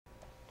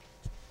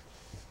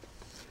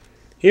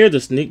Here's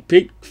a sneak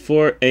peek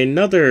for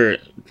another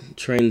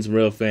Trainz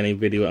Railfanning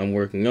video I'm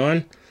working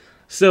on.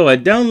 So I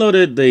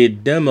downloaded the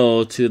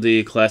demo to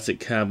the classic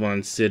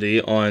Cavon City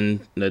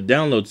on the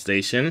download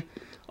station.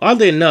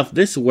 Oddly enough,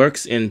 this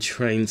works in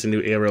Trainz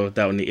New Era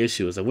without any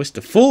issues. I wish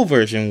the full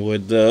version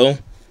would though.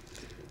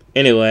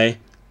 Anyway,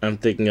 I'm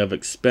thinking of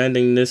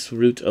expanding this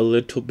route a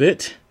little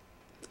bit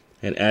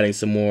and adding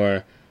some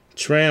more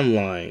tram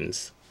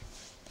lines.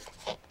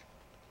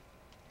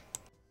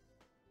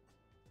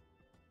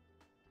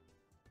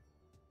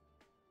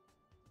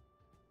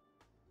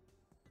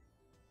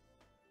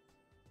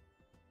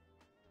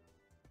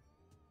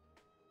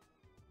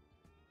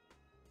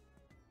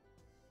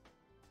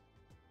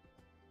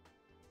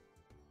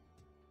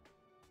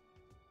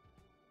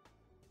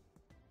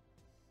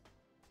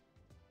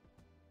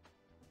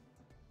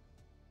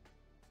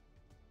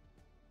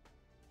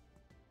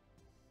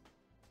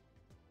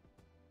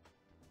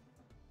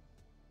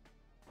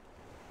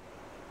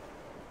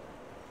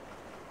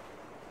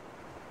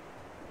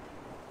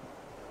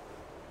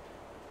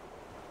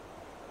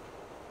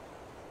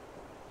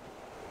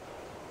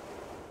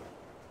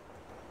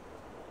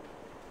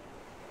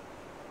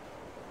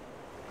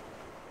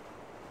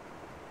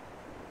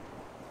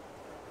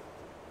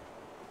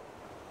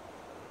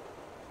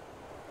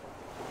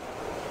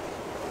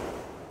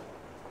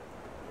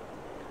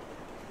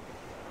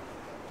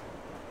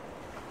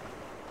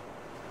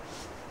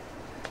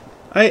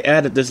 I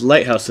added this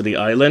lighthouse to the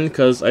island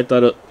because I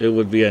thought it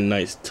would be a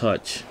nice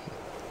touch.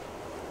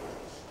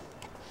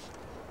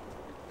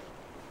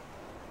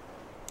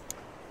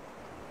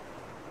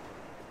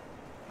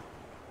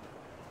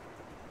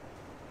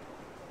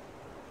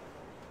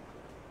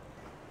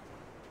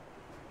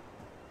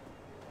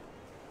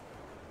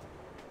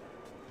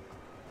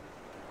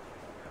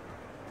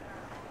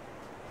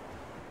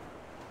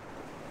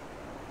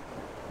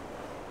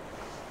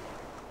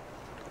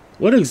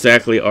 What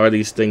exactly are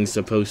these things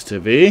supposed to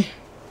be?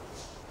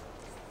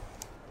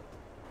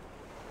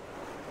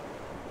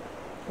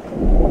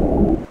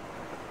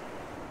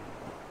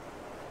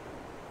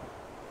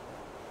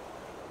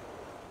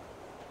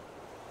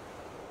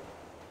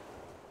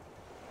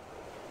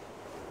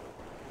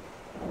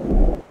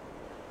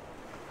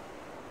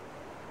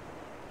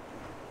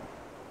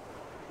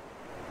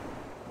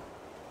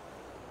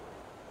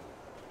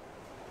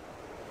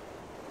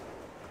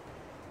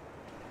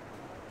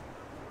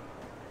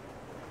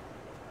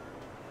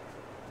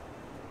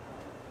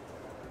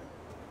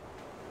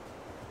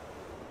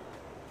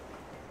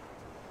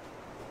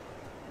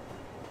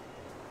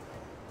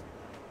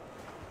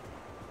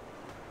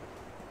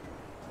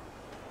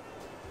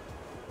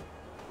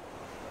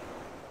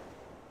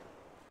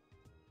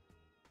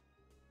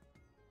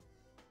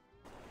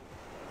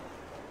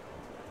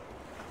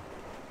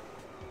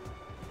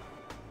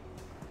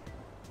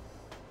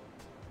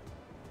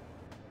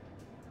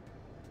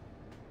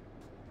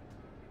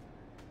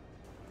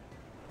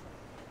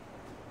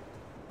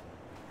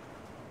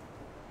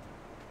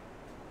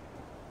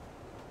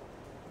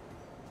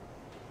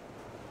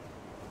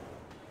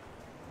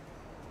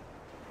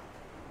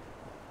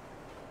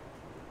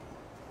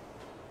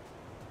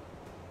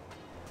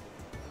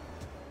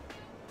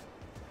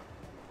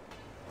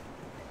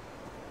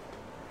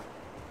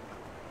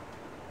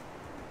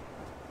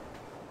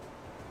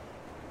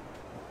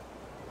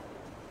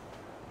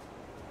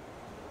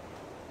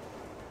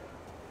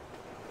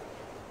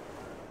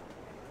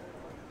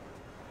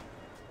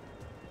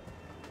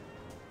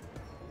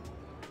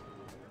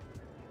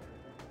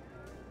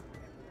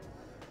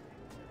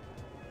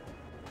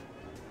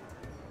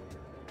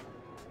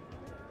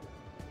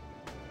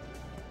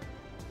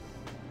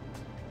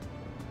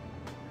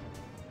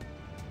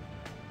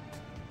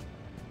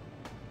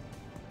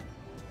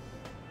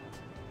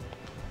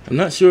 I'm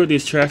not sure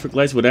these traffic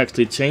lights would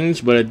actually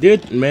change, but I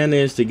did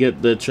manage to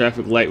get the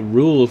traffic light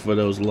rule for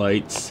those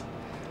lights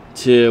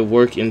to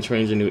work in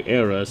Trainz New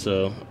Era,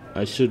 so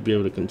I should be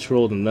able to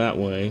control them that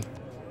way.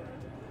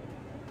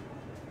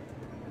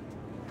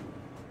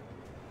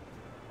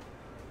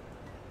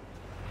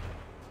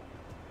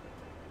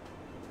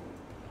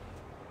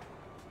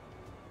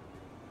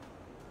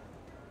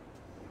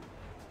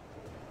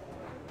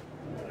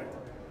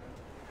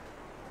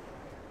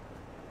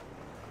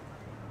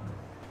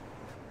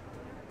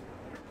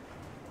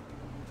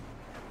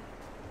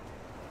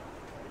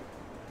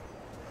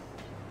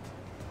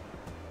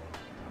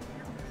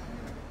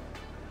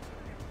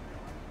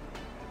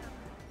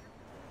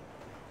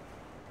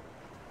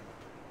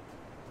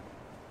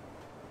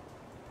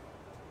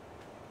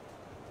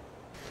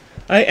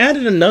 I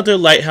added another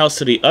lighthouse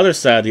to the other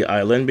side of the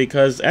island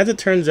because, as it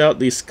turns out,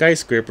 these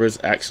skyscrapers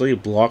actually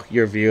block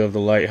your view of the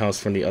lighthouse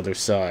from the other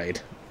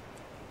side.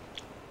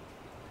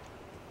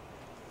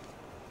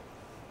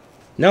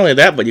 Not only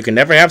that, but you can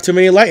never have too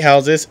many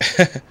lighthouses.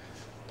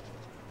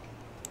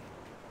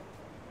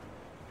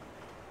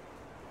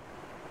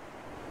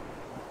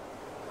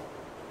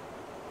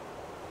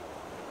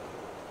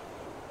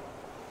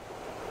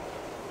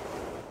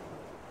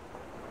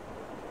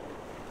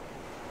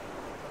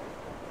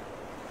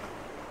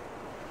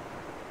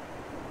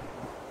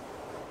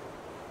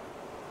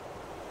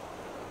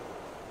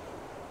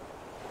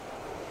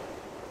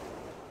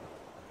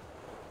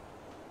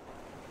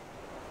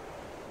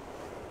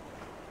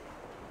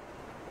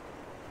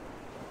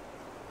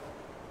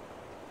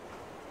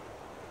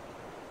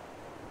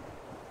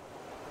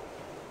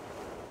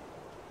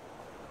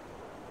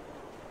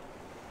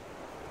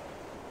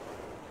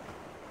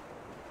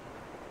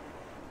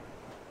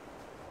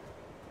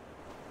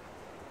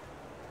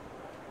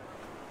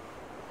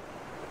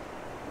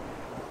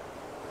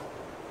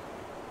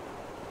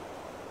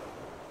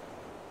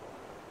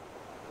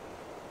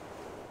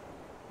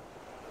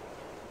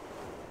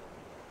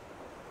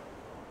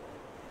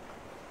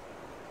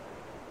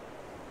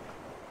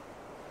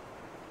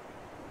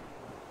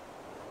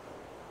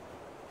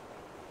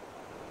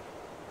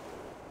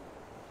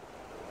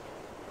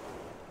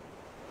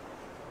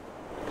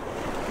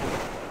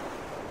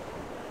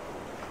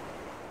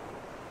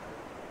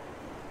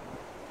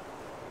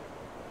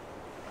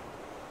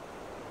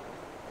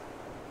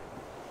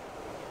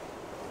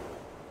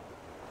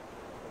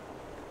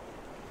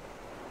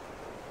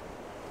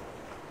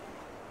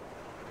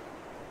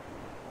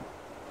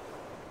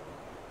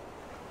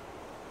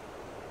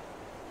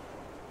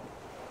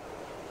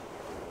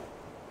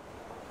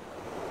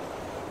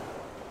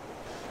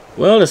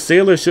 Well, the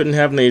sailors shouldn't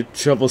have any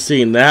trouble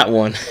seeing that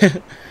one.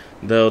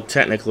 Though,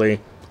 technically,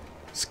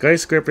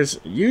 skyscrapers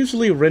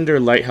usually render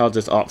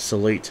lighthouses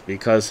obsolete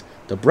because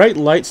the bright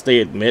lights they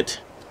emit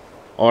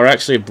are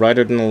actually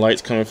brighter than the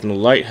lights coming from the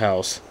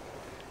lighthouse.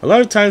 A lot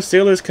of times,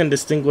 sailors can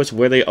distinguish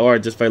where they are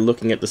just by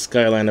looking at the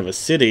skyline of a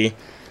city,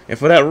 and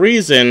for that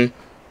reason,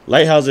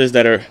 lighthouses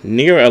that are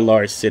near a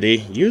large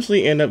city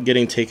usually end up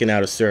getting taken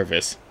out of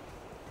service.